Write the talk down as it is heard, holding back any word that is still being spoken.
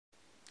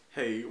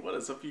Hey, what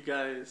is up you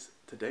guys?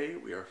 Today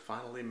we are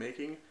finally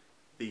making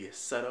the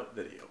setup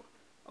video.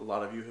 A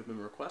lot of you have been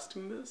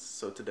requesting this,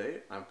 so today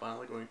I'm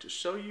finally going to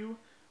show you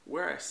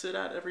where I sit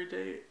at every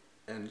day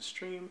and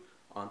stream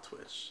on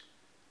Twitch.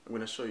 I'm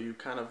going to show you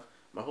kind of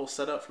my whole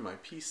setup from my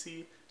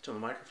PC to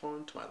my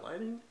microphone to my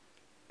lighting.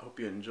 I hope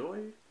you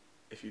enjoy.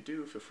 If you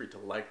do, feel free to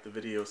like the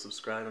video,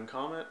 subscribe, and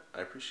comment.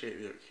 I appreciate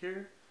you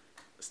here.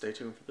 Stay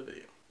tuned for the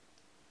video.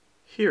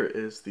 Here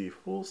is the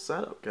full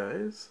setup,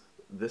 guys.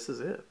 This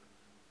is it.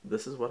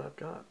 This is what I've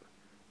got.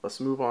 Let's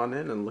move on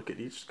in and look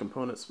at each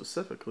component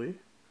specifically.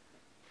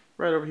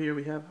 Right over here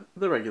we have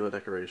the regular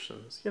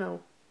decorations. You know,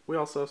 we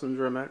also have some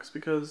Germ-X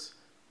because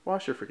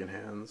wash your freaking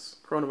hands.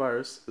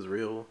 Coronavirus is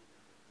real.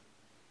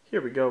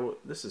 Here we go.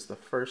 This is the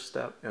first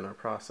step in our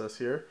process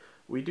here.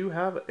 We do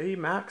have a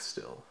Mac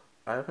still.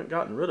 I haven't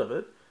gotten rid of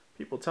it.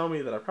 People tell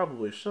me that I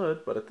probably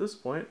should, but at this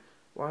point,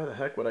 why the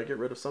heck would I get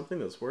rid of something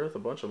that's worth a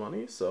bunch of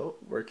money? So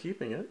we're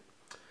keeping it.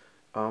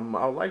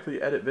 I'll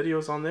likely edit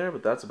videos on there,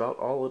 but that's about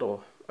all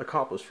it'll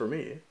accomplish for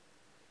me.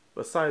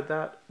 Beside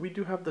that, we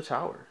do have the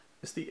tower.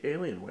 It's the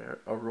Alienware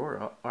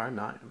Aurora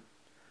R9.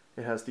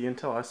 It has the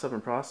Intel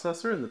i7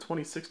 processor and the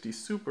 2060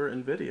 Super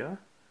NVIDIA.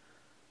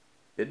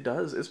 It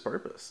does its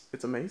purpose.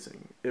 It's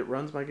amazing. It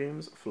runs my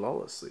games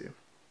flawlessly.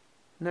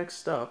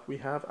 Next up, we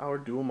have our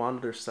dual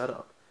monitor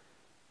setup.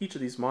 Each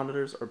of these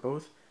monitors are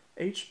both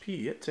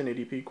HP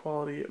 1080p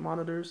quality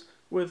monitors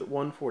with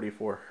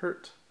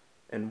 144Hz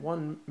and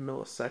 1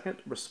 millisecond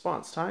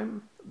response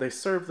time. They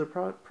serve their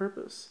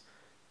purpose.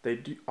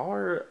 They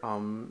are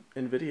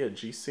NVIDIA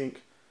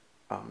G-Sync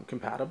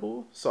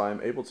compatible, so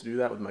I'm able to do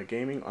that with my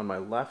gaming on my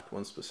left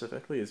one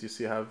specifically. As you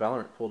see, I have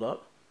Valorant pulled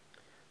up.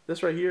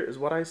 This right here is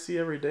what I see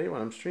every day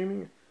when I'm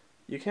streaming.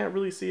 You can't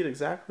really see it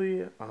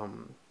exactly,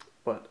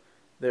 but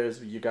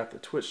you got the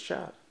Twitch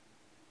chat,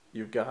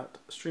 you've got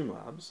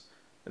Streamlabs,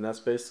 and that's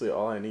basically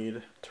all I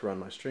need to run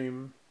my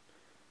stream.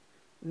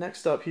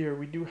 Next up here,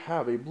 we do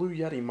have a Blue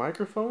Yeti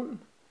microphone.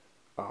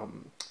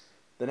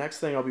 The next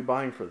thing I'll be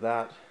buying for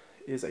that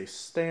is a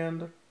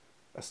stand.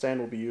 A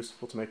stand will be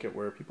useful to make it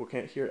where people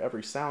can't hear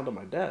every sound on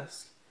my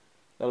desk.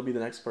 That'll be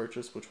the next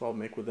purchase, which I'll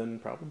make within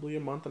probably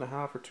a month and a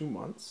half or 2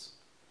 months.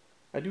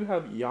 I do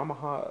have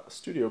Yamaha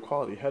studio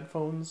quality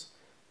headphones.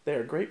 They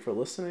are great for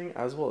listening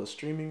as well as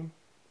streaming.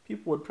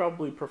 People would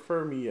probably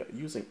prefer me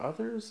using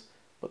others,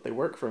 but they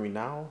work for me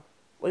now.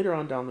 Later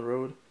on down the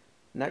road,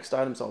 next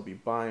items I'll be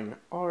buying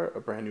are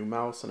a brand new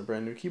mouse and a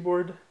brand new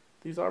keyboard.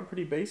 These are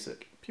pretty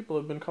basic. People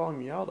have been calling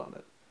me out on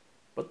it,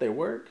 but they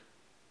work.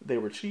 They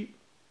were cheap,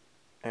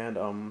 and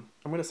I'm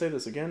going to say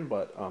this again,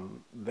 but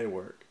they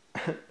work.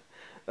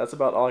 That's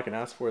about all I can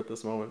ask for at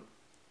this moment.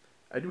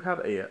 I do have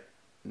a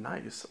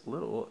nice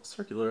little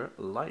circular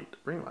light,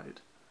 ring light.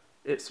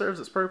 It serves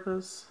its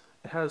purpose.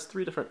 It has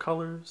 3 different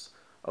colors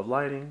of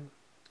lighting.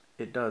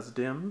 It does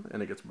dim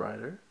and it gets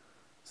brighter.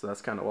 So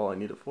that's kind of all I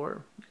need it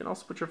for. You can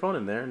also put your phone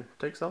in there and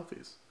take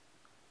selfies.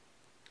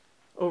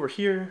 Over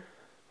here,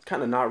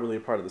 kind of not really a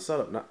part of the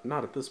setup,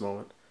 not at this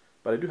moment,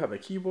 but I do have a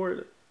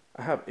keyboard.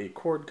 I have a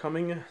cord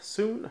coming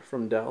soon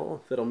from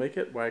Dell that'll make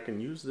it where I can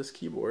use this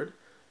keyboard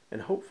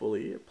and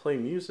hopefully play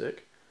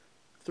music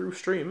through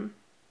stream.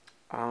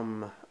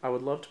 I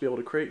would love to be able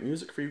to create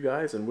music for you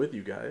guys and with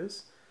you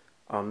guys.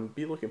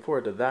 Be looking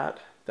forward to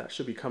that. That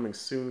should be coming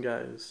soon,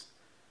 guys.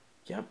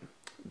 Yep.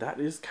 That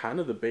is kind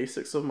of the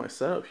basics of my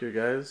setup here,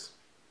 guys.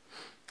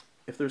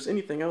 If there's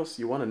anything else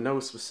you want to know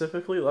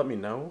specifically, let me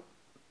know.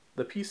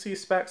 The PC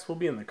specs will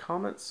be in the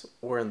comments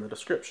or in the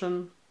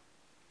description.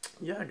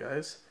 Yeah,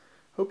 guys.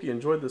 Hope you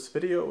enjoyed this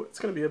video. It's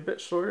going to be a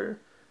bit shorter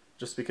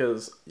just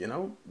because, you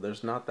know,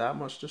 there's not that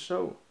much to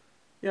show.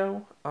 You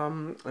know,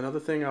 another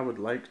thing I would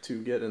like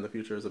to get in the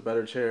future is a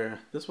better chair.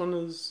 This one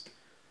is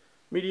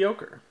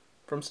mediocre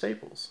from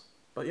Staples,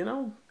 but you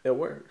know, it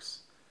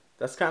works.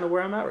 That's kind of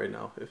where I'm at right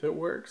now. If it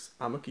works,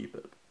 I'm gonna keep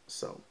it.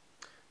 So,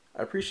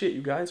 I appreciate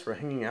you guys for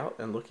hanging out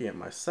and looking at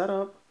my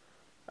setup.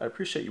 I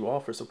appreciate you all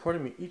for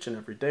supporting me each and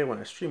every day when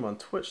I stream on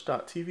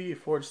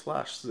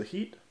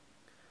twitch.tv/Zahit.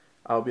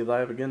 I'll be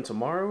live again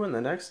tomorrow and the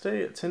next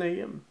day at 10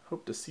 a.m.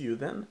 Hope to see you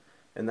then,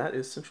 and that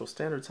is Central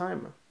Standard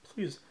Time.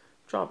 Please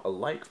drop a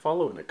like,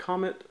 follow, and a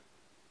comment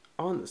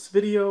on this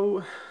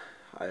video.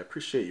 I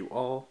appreciate you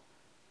all.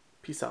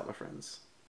 Peace out, my friends.